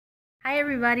Hi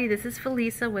everybody, this is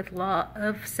Felisa with Law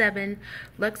of Seven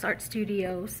Lux Art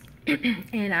Studios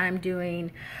and I'm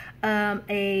doing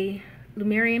a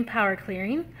Lemurian Power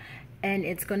Clearing, and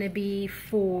it's going to be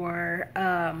for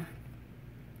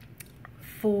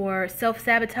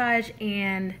self-sabotage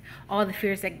and all the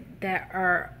fears that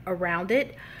are around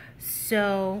it.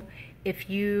 So if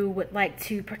you would like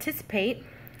to participate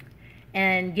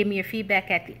and give me your feedback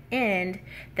at the end,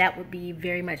 that would be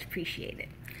very much appreciated.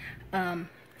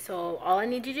 So all I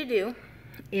need you to do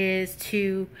is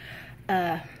to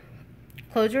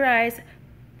close your eyes.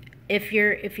 If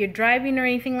you're driving or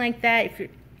anything like that, if you're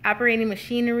operating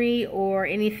machinery or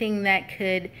anything that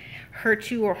could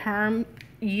hurt you or harm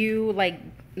you, like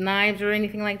knives or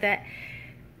anything like that,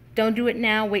 don't do it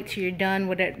now. Wait till you're done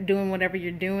with it, doing whatever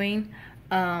you're doing,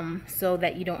 so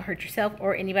that you don't hurt yourself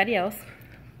or anybody else.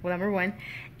 Well, number one.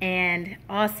 And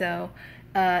also,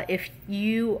 if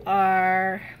you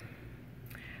are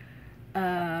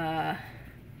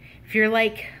if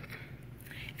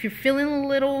you're feeling a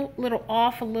little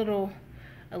off, a little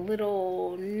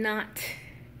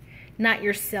not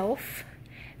yourself,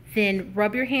 then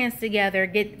rub your hands together,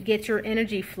 get your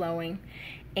energy flowing.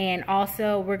 And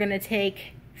also, we're gonna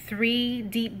take 3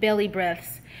 deep belly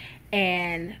breaths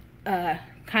and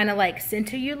kind of like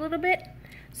center you a little bit,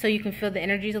 so you can feel the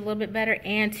energies a little bit better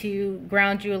and to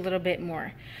ground you a little bit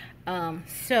more.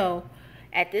 So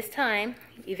at this time,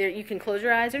 either you can close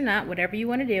your eyes or not, whatever you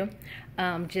want to do.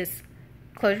 Just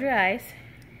close your eyes,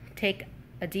 take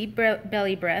a deep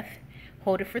belly breath,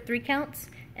 hold it for 3 counts,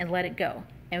 and let it go.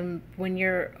 And when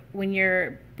you're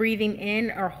breathing in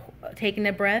or taking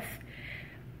a breath,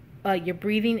 you're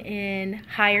breathing in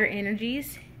higher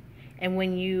energies, and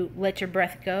when you let your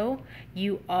breath go,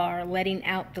 you are letting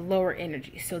out the lower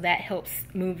energy. So that helps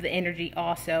move the energy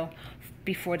also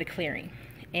before the clearing.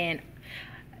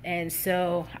 And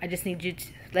so I just need you to,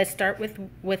 let's start with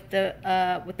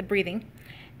the breathing,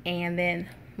 and then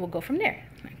we'll go from there.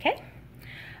 Okay?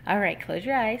 All right, close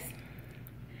your eyes,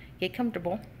 get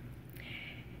comfortable,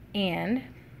 and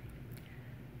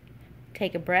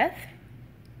take a breath.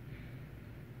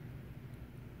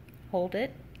 Hold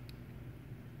it.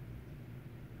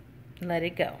 Let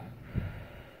it go.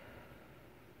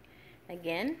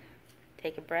 Again,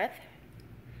 take a breath.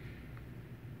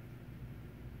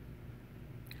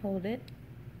 Hold it,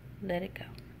 let it go.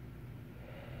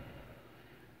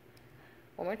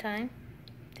 One more time.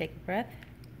 Take a breath.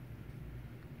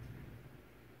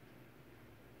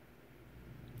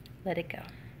 Let it go.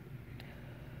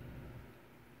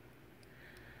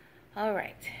 All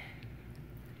right.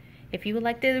 If you would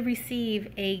like to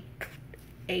receive a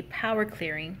power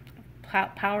clearing,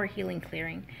 power healing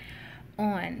clearing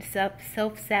on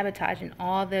self-sabotage and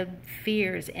all the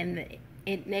fears and the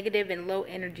negative and low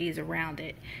energies around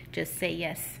it, just say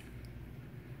yes.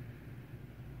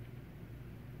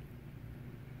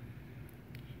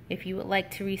 If you would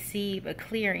like to receive a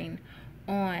clearing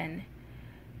on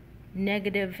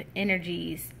negative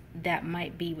energies that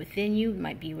might be within you,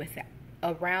 might be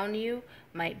around you,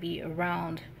 might be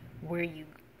around where you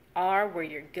are, where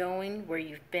you're going, where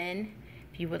you've been,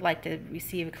 if you would like to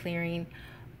receive a clearing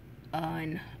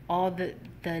on all the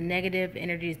negative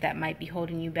energies that might be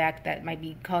holding you back, that might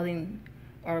be causing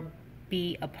or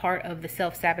be a part of the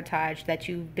self-sabotage that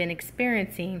you've been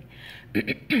experiencing,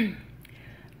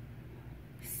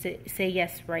 say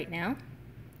yes right now.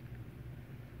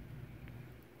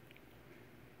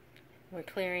 We're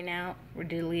clearing out, we're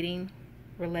deleting,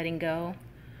 we're letting go,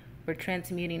 we're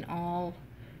transmuting all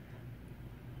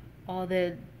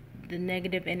the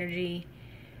negative energy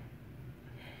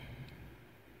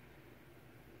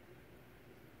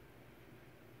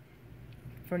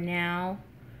for now,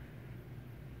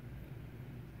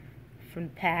 from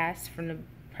the past, from the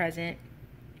present,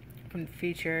 from the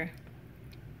future.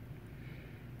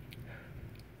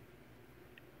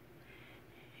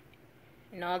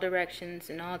 In all directions,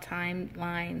 in all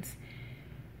timelines,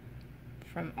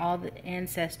 from all the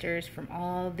ancestors, from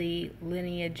all the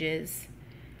lineages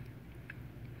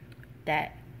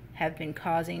that have been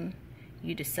causing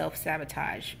you to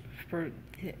self-sabotage,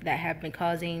 that have been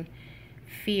causing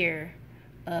fear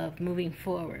of moving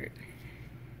forward.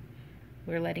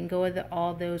 We're letting go of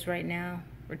all those right now.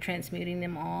 We're transmuting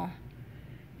them all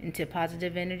into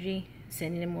positive energy,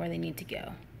 sending them where they need to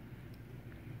go.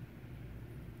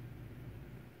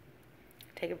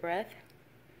 Take a breath.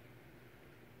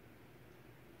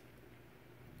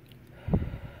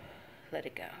 Let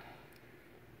it go.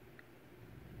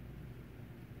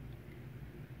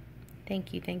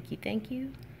 Thank you, thank you, thank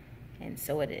you. And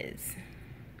so it is.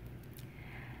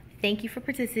 thank you for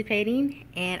participating,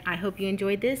 and I hope you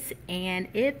enjoyed this. And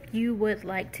if you would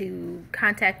like to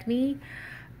contact me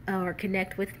or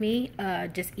connect with me,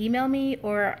 just email me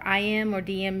or IM or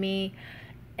DM me,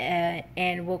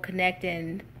 and we'll connect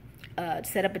and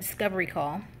set up a discovery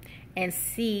call and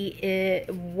see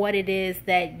what it is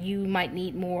that you might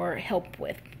need more help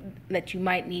with, that you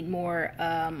might need more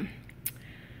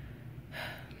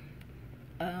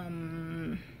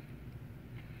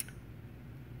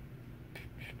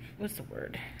what's the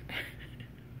word?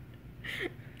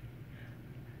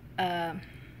 I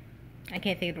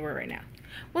can't think of the word right now.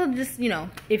 Well, just,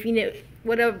 if you know,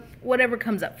 whatever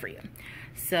comes up for you.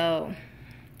 So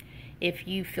if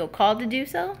you feel called to do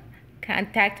so,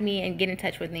 contact me and get in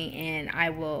touch with me, and I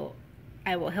will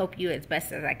help you as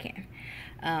best as I can,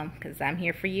 because I'm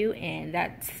here for you, and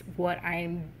that's what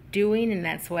I'm doing, and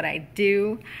that's what I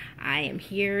do. I am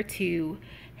here to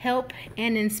help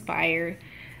and inspire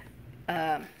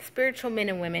spiritual men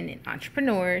and women and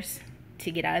entrepreneurs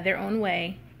to get out of their own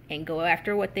way and go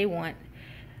after what they want,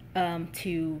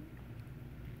 to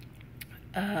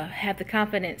have the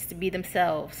confidence to be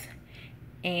themselves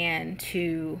and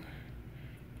to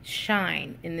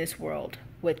shine in this world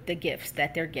with the gifts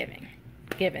that they're given.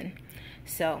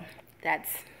 So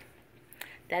that's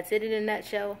it in a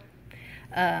nutshell.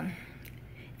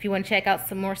 If you want to check out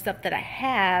some more stuff that I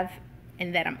have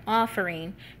and that I'm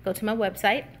offering, go to my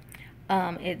website.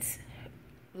 It's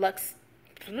Lux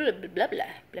blah blah blah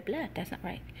blah. That's not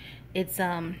right. It's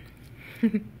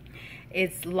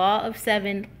it's Law of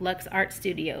Seven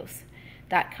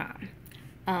LuxArtStudios.com.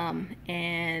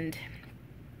 And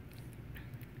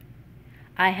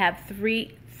I have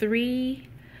three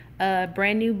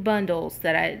brand new bundles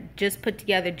that I just put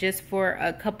together just for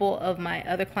a couple of my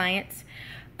other clients,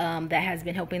 that has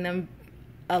been helping them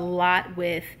a lot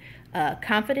with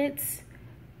confidence,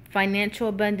 financial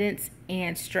abundance,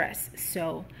 and stress.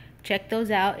 So check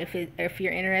those out if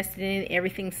you're interested in it.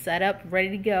 Everything's set up, ready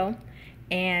to go.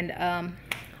 And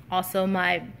also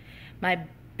my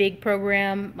big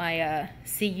program, my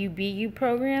CUBU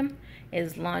program,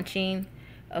 is launching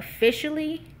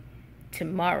officially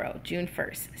tomorrow, June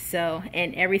 1st. So,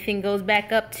 and everything goes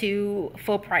back up to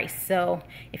full price. So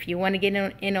if you want to get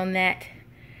in on that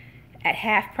at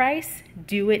half price,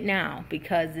 do it now,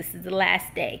 because this is the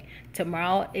last day.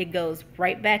 Tomorrow it goes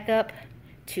right back up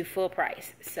to full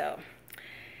price. So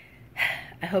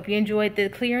I hope you enjoyed the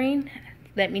clearing.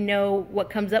 Let me know what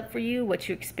comes up for you, what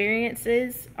your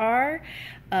experiences are,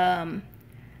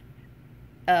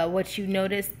 what you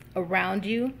noticed around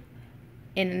you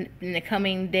in the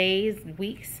coming days,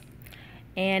 weeks.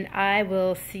 And I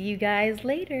will see you guys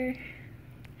later.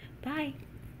 Bye.